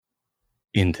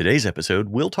In today's episode,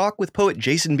 we'll talk with poet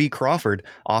Jason B. Crawford,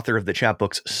 author of the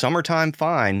chapbooks Summertime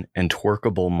Fine and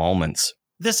Twerkable Moments.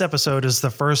 This episode is the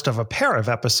first of a pair of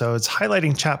episodes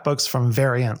highlighting chapbooks from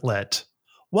Variant Lit.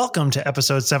 Welcome to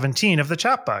episode 17 of the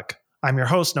Chapbook. I'm your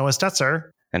host, Noah Stetzer.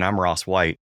 And I'm Ross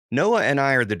White. Noah and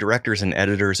I are the directors and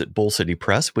editors at Bull City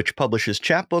Press, which publishes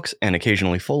chapbooks and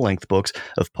occasionally full-length books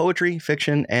of poetry,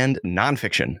 fiction, and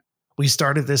nonfiction. We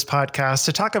started this podcast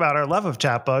to talk about our love of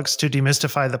chapbooks, to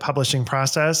demystify the publishing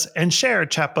process, and share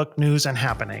chapbook news and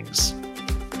happenings.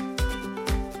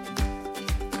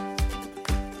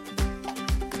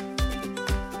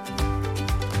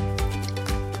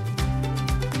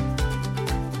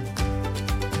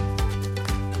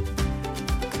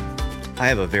 I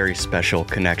have a very special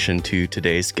connection to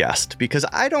today's guest because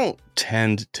I don't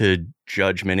tend to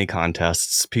judge many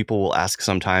contests. People will ask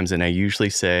sometimes, and I usually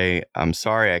say, I'm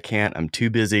sorry, I can't. I'm too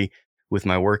busy with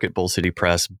my work at Bull City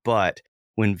Press. But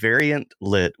when Variant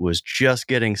Lit was just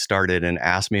getting started and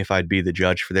asked me if I'd be the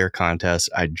judge for their contest,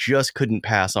 I just couldn't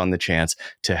pass on the chance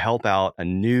to help out a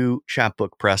new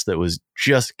chapbook press that was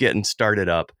just getting started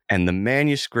up. And the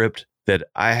manuscript that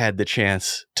I had the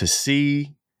chance to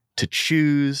see, to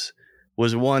choose,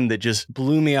 was one that just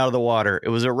blew me out of the water. It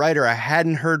was a writer I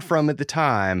hadn't heard from at the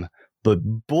time,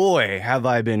 but boy, have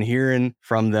I been hearing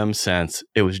from them since.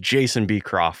 It was Jason B.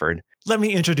 Crawford. Let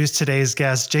me introduce today's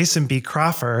guest. Jason B.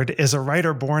 Crawford is a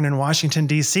writer born in Washington,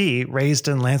 D.C., raised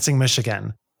in Lansing,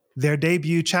 Michigan. Their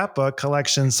debut chapbook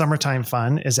collection, Summertime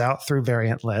Fun, is out through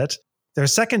Variant Lit. Their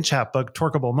second chapbook,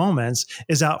 Twerkable Moments,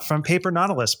 is out from Paper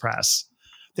Nautilus Press.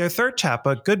 Their third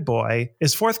chapbook, Good Boy,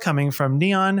 is forthcoming from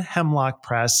Neon Hemlock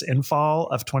Press in fall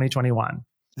of 2021.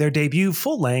 Their debut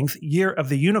full-length, Year of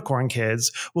the Unicorn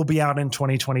Kids, will be out in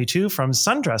 2022 from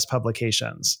Sundress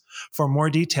Publications. For more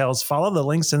details, follow the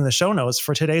links in the show notes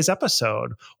for today's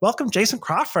episode. Welcome, Jason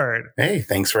Crawford. Hey,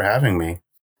 thanks for having me.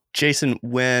 Jason,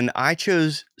 when I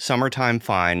chose Summertime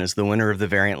Fine as the winner of the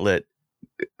Variant Lit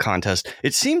contest,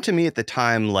 it seemed to me at the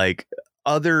time like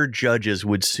other judges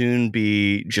would soon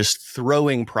be just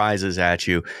throwing prizes at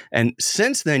you. And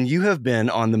since then, you have been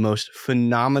on the most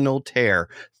phenomenal tear.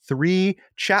 3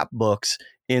 chapbooks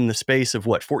in the space of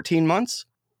 14 months?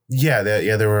 Yeah,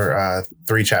 there were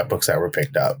 3 chapbooks that were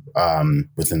picked up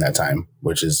within that time,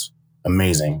 which is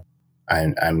amazing.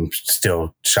 I'm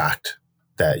still shocked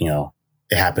that,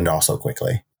 it happened all so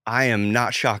quickly. I am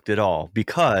not shocked at all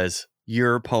because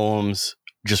your poems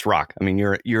just rock. I mean,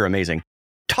 you're amazing.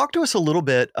 Talk to us a little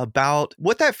bit about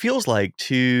what that feels like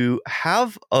to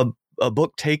have a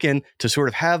book taken, to sort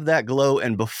of have that glow.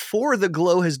 And before the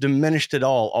glow has diminished at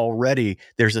all, already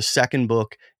there's a second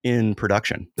book in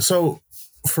production. So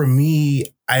for me,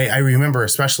 I remember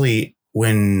especially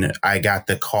when I got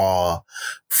the call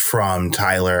from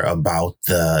Tyler about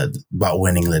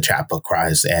winning the chapbook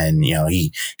prize, and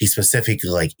he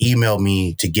specifically emailed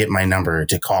me to get my number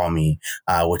to call me,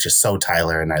 which is so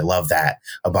Tyler, and I love that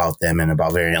about them and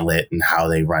about Variant Lit and how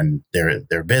they run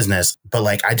their business.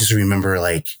 But I just remember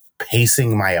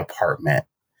pacing my apartment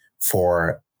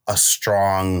for a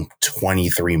strong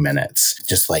 23 minutes,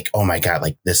 just oh my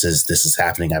God, this is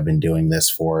happening. I've been doing this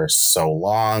for so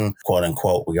long, quote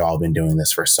unquote. We all been doing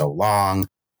this for so long.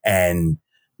 And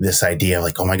this idea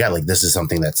of oh my God, this is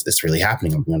something that's really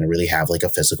happening. I'm going to really have a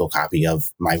physical copy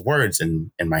of my words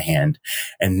in my hand.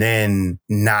 And then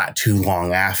not too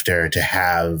long after, to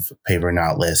have Paper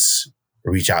Nautilus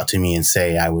reach out to me and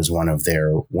say I was one of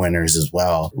their winners as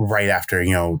well. Right after,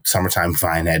 Summertime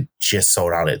Fine had just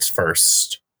sold out its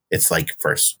first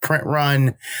print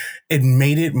run. It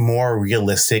made it more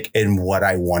realistic in what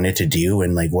I wanted to do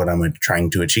and what I'm trying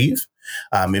to achieve.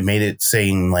 It made it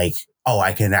seem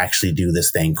I can actually do this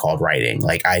thing called writing.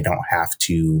 I don't have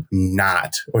to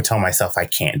not or tell myself I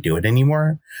can't do it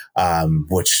anymore.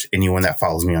 Which anyone that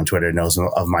follows me on Twitter knows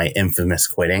of my infamous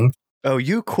quitting. Oh,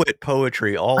 you quit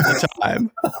poetry all the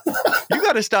time. You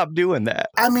got to stop doing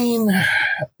that. I mean,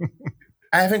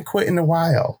 I haven't quit in a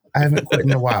while.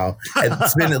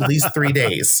 It's been at least 3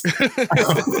 days.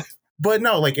 But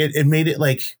no, it made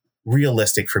it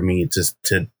realistic for me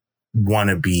to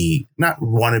not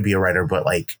want to be a writer, but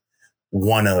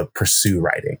want to pursue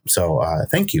writing. So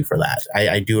thank you for that.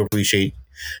 I do appreciate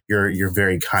your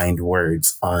very kind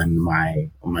words on my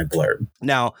blurb.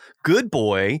 Now, Good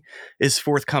Boy is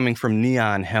forthcoming from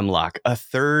Neon Hemlock, a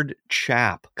third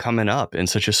chap coming up in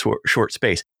such a short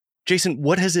space. Jason,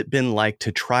 what has it been like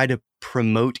to try to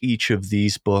promote each of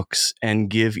these books and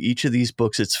give each of these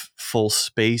books its full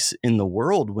space in the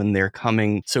world when they're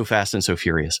coming so fast and so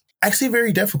furious? Actually,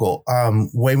 very difficult.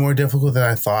 Way more difficult than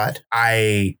I thought.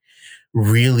 I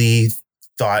really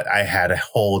thought I had a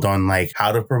hold on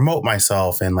how to promote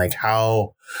myself and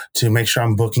how to make sure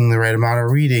I'm booking the right amount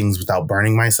of readings without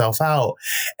burning myself out.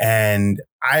 And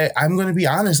I'm going to be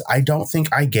honest, I don't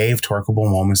think I gave Torkable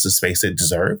Moments the space it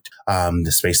deserved,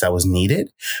 the space that was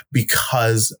needed,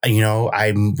 because,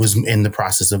 I was in the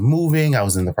process of moving. I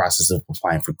was in the process of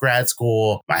applying for grad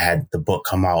school. I had the book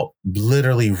come out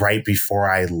literally right before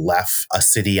I left a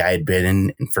city I had been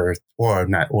in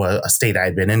a state I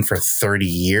had been in for 30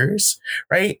 years,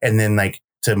 right? And then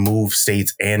to move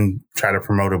states and try to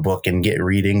promote a book and get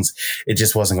readings, it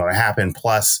just wasn't going to happen.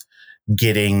 Plus,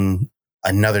 getting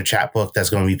another chapbook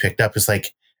that's going to be picked up is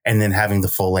and then having the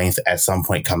full length at some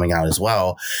point coming out as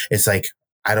well. It's I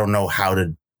don't know how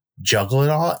to juggle it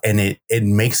all, and it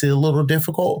makes it a little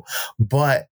difficult,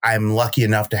 but I'm lucky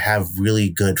enough to have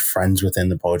really good friends within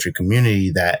the poetry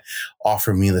community that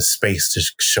offer me the space to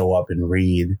show up and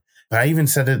read. But I even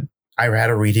said it, I had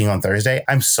a reading on Thursday.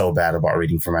 I'm so bad about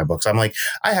reading for my books. I'm I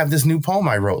have this new poem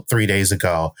I wrote 3 days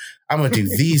ago. I'm going to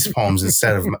do these poems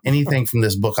instead of anything from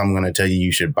this book I'm going to tell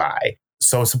you should buy.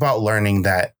 So it's about learning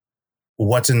that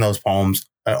what's in those poems,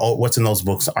 what's in those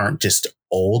books aren't just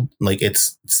old.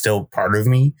 It's still part of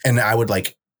me. And I would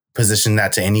position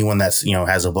that to anyone that's,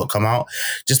 has a book come out.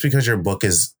 Just because your book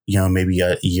is, maybe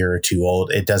a year or two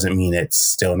old, it doesn't mean it's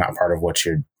still not part of what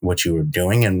you were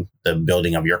doing and the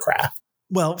building of your craft.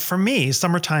 Well, for me,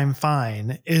 Summertime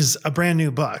Fine is a brand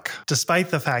new book. Despite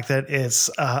the fact that it's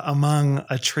among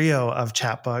a trio of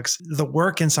chapbooks, the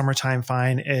work in Summertime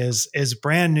Fine is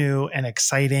brand new and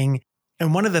exciting.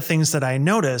 And one of the things that I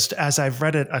noticed as I've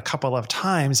read it a couple of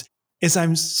times is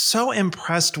I'm so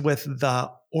impressed with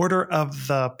the order of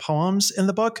the poems in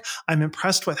the book. I'm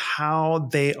impressed with how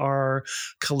they are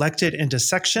collected into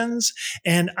sections.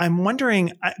 And I'm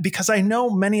wondering, because I know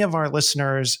many of our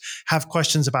listeners have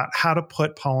questions about how to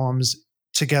put poems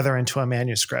together into a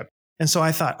manuscript. And so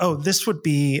I thought, this would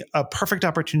be a perfect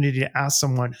opportunity to ask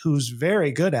someone who's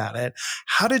very good at it.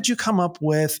 How did you come up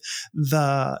with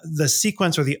the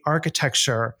sequence or the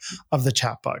architecture of the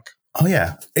chapbook? Oh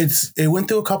yeah, it went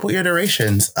through a couple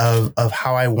iterations of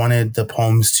how I wanted the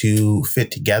poems to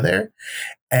fit together,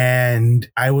 and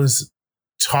I was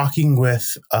talking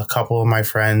with a couple of my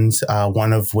friends,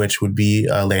 one of which would be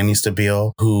Lanny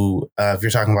Stabile, who, if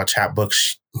you're talking about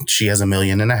chapbooks, she has 1.5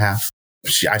 million.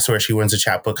 I swear she wins a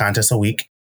chapbook contest a week,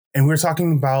 and we were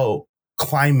talking about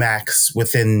climax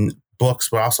within books,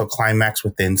 but also climax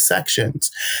within sections,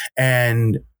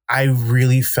 and I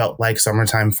really felt like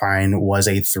Summertime Fine was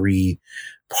a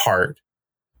 3-part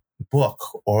book,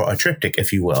 or a triptych,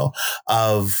 if you will,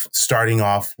 of starting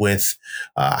off with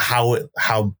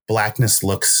how Blackness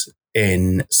looks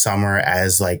in summer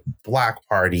as block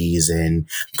parties and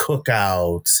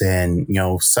cookouts and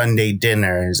Sunday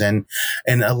dinners and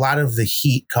a lot of the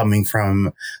heat coming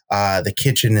from the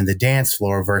kitchen and the dance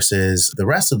floor versus the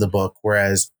rest of the book.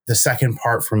 Whereas the second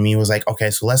part for me was okay,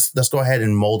 so let's go ahead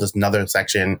and mold another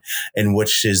section in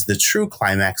which is the true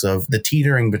climax of the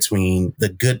teetering between the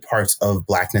good parts of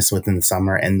Blackness within the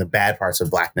summer and the bad parts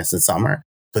of Blackness in summer.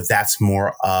 But that's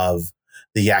more of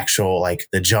the actual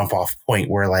the jump off point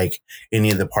where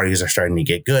any of the parties are starting to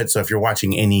get good. So if you're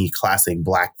watching any classic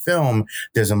Black film,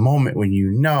 there's a moment when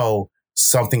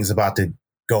something's about to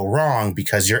go wrong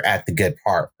because you're at the good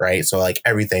part, right? So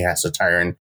everything has to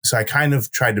turn. So I kind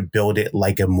of tried to build it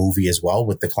like a movie as well,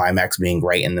 with the climax being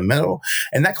right in the middle.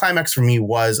 And that climax for me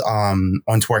was on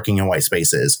Twerking in White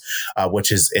Spaces,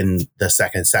 which is in the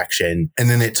second section.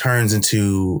 And then it turns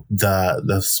into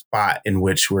the spot in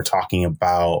which we're talking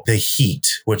about the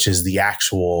heat, which is the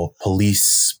actual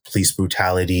police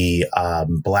brutality,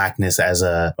 Blackness as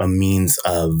a means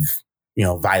of,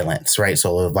 violence, right?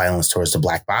 So violence towards the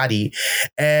Black body.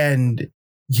 And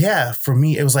yeah, for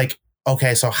me, it was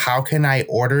okay, so how can I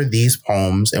order these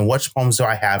poems and which poems do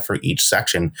I have for each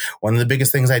section? One of the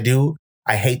biggest things I do,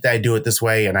 I hate that I do it this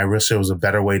way and I wish there was a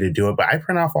better way to do it, but I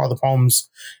print off all the poems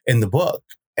in the book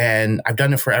and I've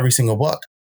done it for every single book.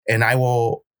 And I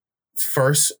will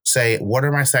first say, what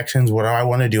are my sections? What do I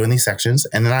want to do in these sections?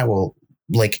 And then I will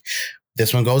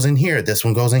this one goes in here, this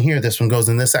one goes in here, this one goes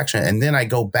in this section. And then I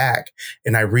go back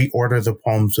and I reorder the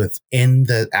poems within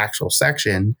the actual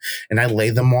section and I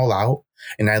lay them all out.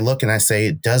 And I look and I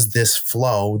say, does this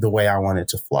flow the way I want it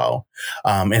to flow?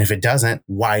 And if it doesn't,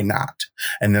 why not?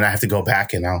 And then I have to go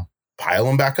back and I'll pile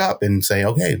them back up and say,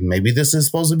 okay, maybe this is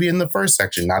supposed to be in the first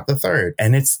section, not the third.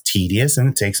 And it's tedious and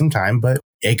it takes some time, but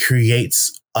it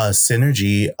creates a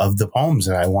synergy of the poems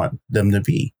that I want them to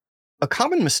be. A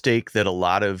common mistake that a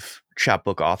lot of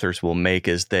chapbook authors will make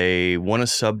is they want to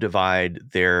subdivide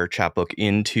their chapbook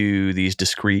into these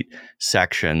discrete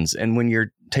sections. And when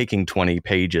you're taking 20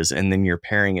 pages and then you're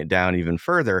paring it down even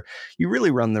further, you really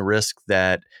run the risk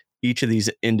that each of these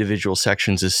individual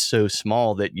sections is so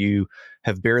small that you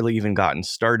have barely even gotten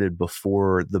started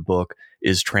before the book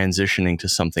is transitioning to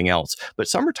something else. But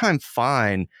Summertime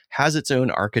Fine has its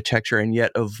own architecture and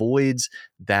yet avoids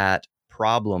that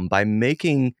problem by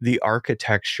making the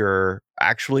architecture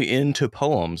actually into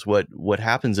poems. What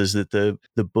happens is that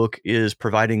the book is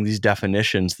providing these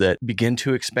definitions that begin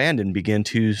to expand and begin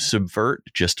to subvert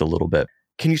just a little bit.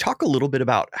 Can you talk a little bit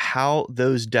about how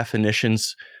those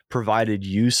definitions provided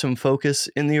you some focus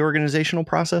in the organizational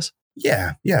process?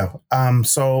 Yeah.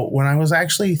 So when I was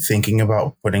actually thinking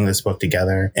about putting this book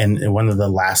together, and one of the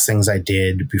last things I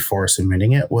did before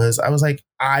submitting it was I was like,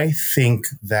 I think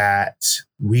that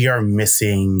we are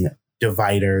missing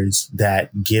dividers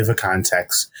that give a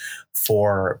context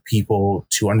for people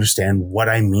to understand what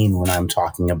I mean when I'm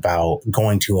talking about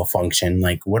going to a function,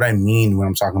 like what I mean when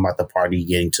I'm talking about the party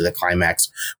getting to the climax,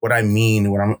 what I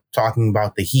mean when I'm talking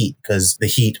about the heat, because the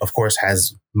heat, of course,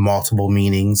 has multiple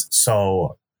meanings.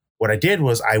 So what I did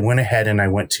was I went ahead and I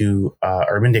went to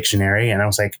Urban Dictionary, and I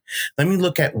was like, let me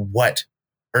look at what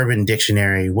Urban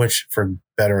Dictionary, which for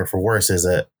better or for worse is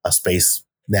a space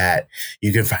that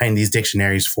you can find these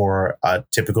dictionaries for a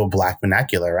typical Black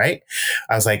vernacular, right?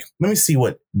 I was like, let me see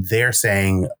what they're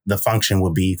saying the function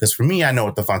would be. Because for me, I know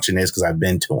what the function is because I've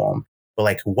been to them. But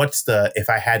like, if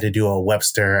I had to do a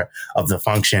Webster of the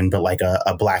function, but like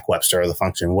a Black Webster of the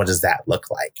function, what does that look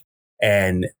like?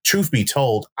 And truth be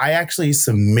told, I actually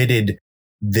submitted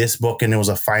this book and it was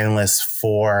a finalist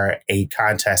for a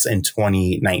contest in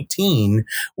 2019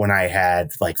 when I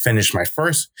had like finished my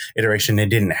first iteration. It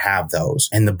didn't have those.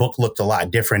 And the book looked a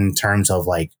lot different in terms of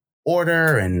like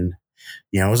order and,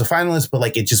 it was a finalist, but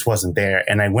like it just wasn't there.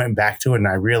 And I went back to it and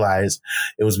I realized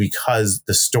it was because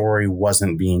the story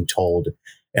wasn't being told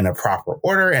in a proper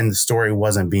order and the story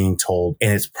wasn't being told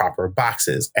in its proper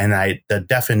boxes. And the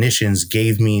definitions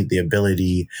gave me the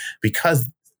ability, because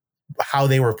how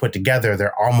they were put together,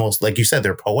 they're almost, like you said,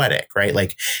 they're poetic, right?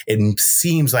 Like it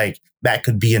seems like that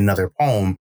could be another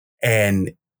poem.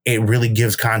 And it really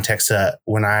gives context to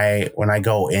when I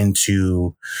go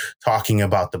into talking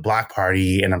about the block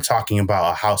party and I'm talking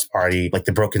about a house party, like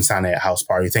the Broken Sonnet house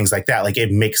party, things like that. Like it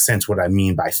makes sense what I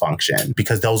mean by function,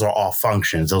 because those are all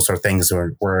functions. Those are things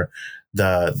where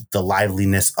the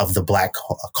liveliness of the Black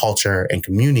culture and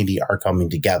community are coming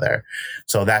together.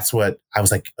 So that's what I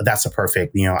was like, that's a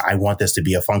perfect, I want this to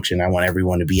be a function. I want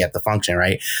everyone to be at the function,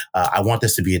 right? I want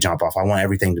this to be a jump off. I want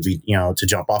everything to be, to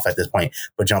jump off at this point,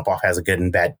 but jump off has a good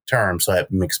and bad term. So it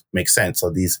makes sense.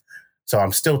 So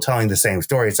I'm still telling the same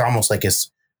story. It's almost like it's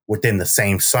within the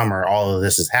same summer, all of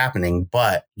this is happening,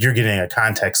 but you're getting a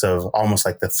context of almost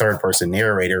like the third person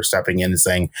narrator stepping in and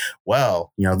saying,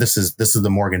 well, this is the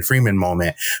Morgan Freeman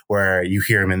moment where you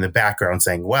hear him in the background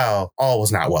saying, well, all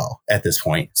was not well at this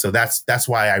point. So that's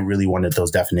why I really wanted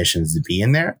those definitions to be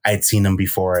in there. I had seen them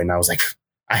before and I was like,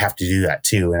 I have to do that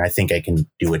too. And I think I can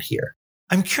do it here.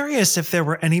 I'm curious if there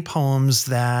were any poems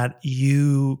that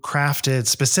you crafted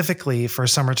specifically for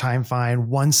Summertime Fine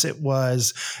once it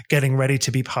was getting ready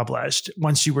to be published,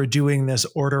 once you were doing this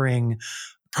ordering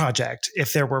project,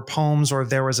 if there were poems or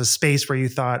there was a space where you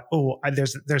thought,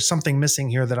 there's something missing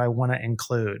here that I want to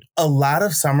include. A lot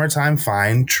of Summertime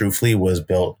Fine truthfully was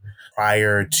built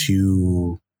prior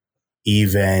to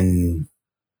even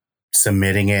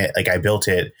submitting it. Like I built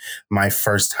it my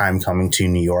first time coming to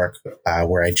New York,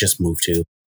 where I just moved to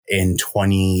in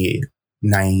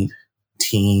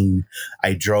 2019.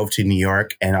 I drove to New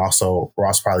York, and also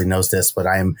Ross probably knows this, but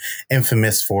I am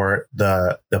infamous for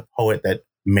the poet that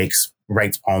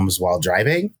writes poems while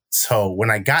driving. So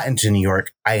when I got into New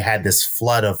York, I had this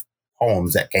flood of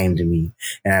poems that came to me,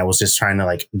 and I was just trying to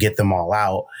like get them all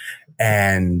out.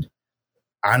 And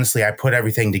honestly, I put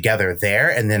everything together there,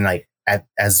 and then like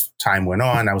as time went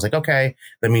on, I was like, okay,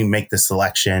 let me make this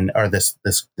selection or this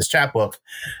chapbook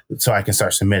so I can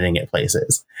start submitting it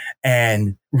places.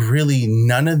 And really,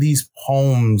 none of these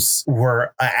poems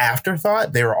were an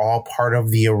afterthought. They were all part of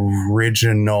the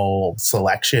original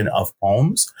selection of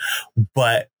poems.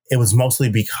 But it was mostly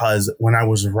because when I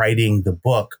was writing the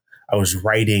book, I was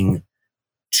writing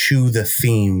to the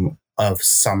theme of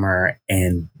summer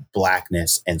and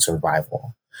Blackness and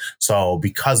survival. So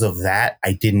because of that,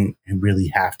 I didn't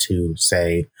really have to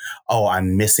say, oh,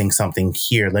 I'm missing something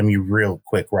here. Let me real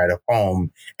quick write a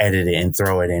poem, edit it, and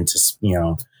throw it into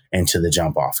the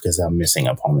jump off because I'm missing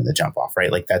a poem in the jump off,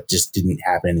 right? Like that just didn't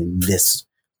happen in this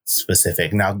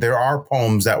specific. Now, there are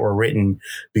poems that were written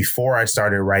before I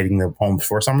started writing the poems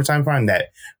for Summertime Fine that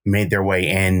made their way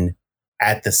in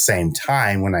at the same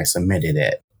time when I submitted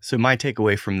it. So my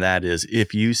takeaway from that is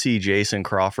if you see Jason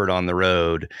Crawford on the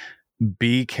road,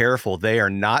 Be careful. They are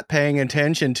not paying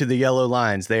attention to the yellow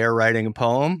lines. They are writing a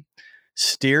poem.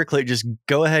 Steer clear. Just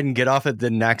go ahead and get off at the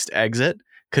next exit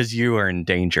because you are in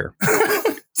danger.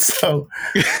 So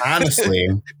honestly,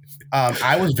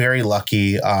 I was very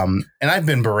lucky. And I've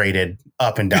been berated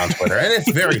up and down Twitter, and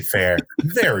it's very fair,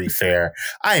 very fair.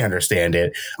 I understand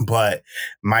it. But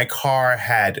my car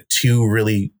had two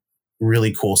really,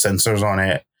 really cool sensors on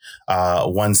it.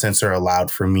 One sensor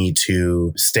allowed for me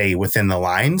to stay within the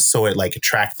lines. So it like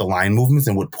tracked the line movements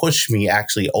and would push me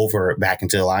actually over back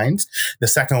into the lines. The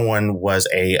second one was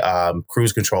a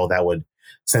cruise control that would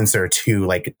sensor to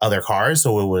like other cars.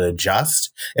 So it would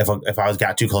adjust. If I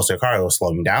got too close to a car, it would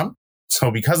slow me down. So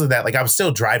because of that, like I was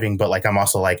still driving, but like I'm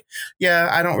also like, yeah,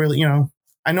 I don't really,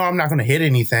 I know I'm not going to hit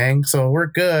anything. So we're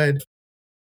good.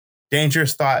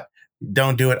 Dangerous thought.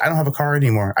 Don't do it. I don't have a car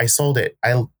anymore. I sold it.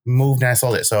 I moved and I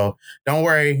sold it. So don't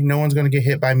worry. No one's going to get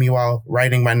hit by me while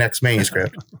writing my next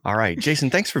manuscript. All right. Jason,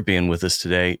 thanks for being with us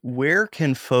today. Where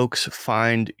can folks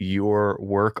find your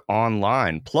work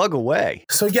online? Plug away.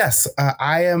 So yes,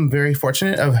 I am very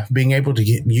fortunate of being able to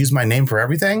use my name for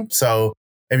everything. So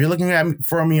if you're looking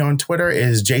for me on Twitter,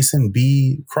 is Jason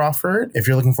B. Crawford. If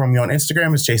you're looking for me on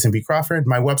Instagram, it's Jason B. Crawford.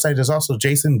 My website is also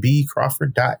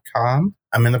jasonbcrawford.com.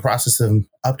 I'm in the process of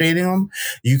updating them.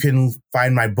 You can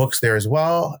find my books there as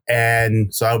well.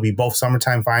 And so that'll be both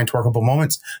Summertime Fine, Twerkable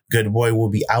Moments. Good Boy will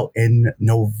be out in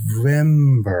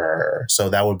November. So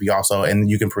that would be also, and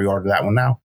you can pre-order that one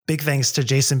now. Big thanks to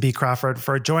Jason B. Crawford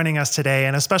for joining us today,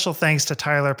 and a special thanks to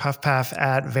Tyler Puffpaff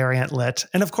at Variant Lit,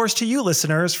 and of course to you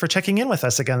listeners for checking in with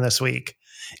us again this week.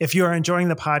 If you are enjoying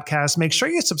the podcast, make sure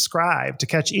you subscribe to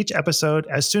catch each episode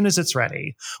as soon as it's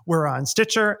ready. We're on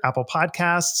Stitcher, Apple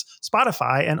Podcasts,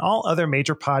 Spotify, and all other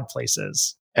major pod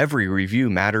places. Every review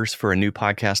matters for a new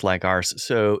podcast like ours.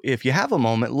 So if you have a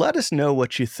moment, let us know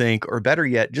what you think, or better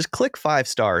yet, just click 5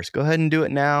 stars. Go ahead and do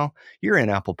it now. You're in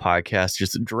Apple Podcasts.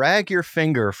 Just drag your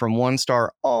finger from 1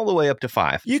 star all the way up to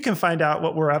 5. You can find out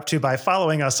what we're up to by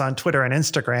following us on Twitter and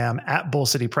Instagram at Bull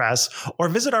City Press, or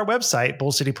visit our website,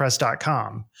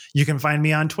 bullcitypress.com. You can find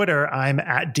me on Twitter. I'm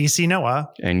at DC Noah.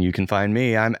 And you can find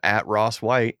me. I'm at Ross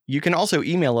White. You can also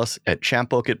email us at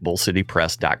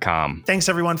chapbook@bullcitypress.com. Thanks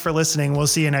everyone for listening. We'll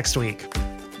see you next week.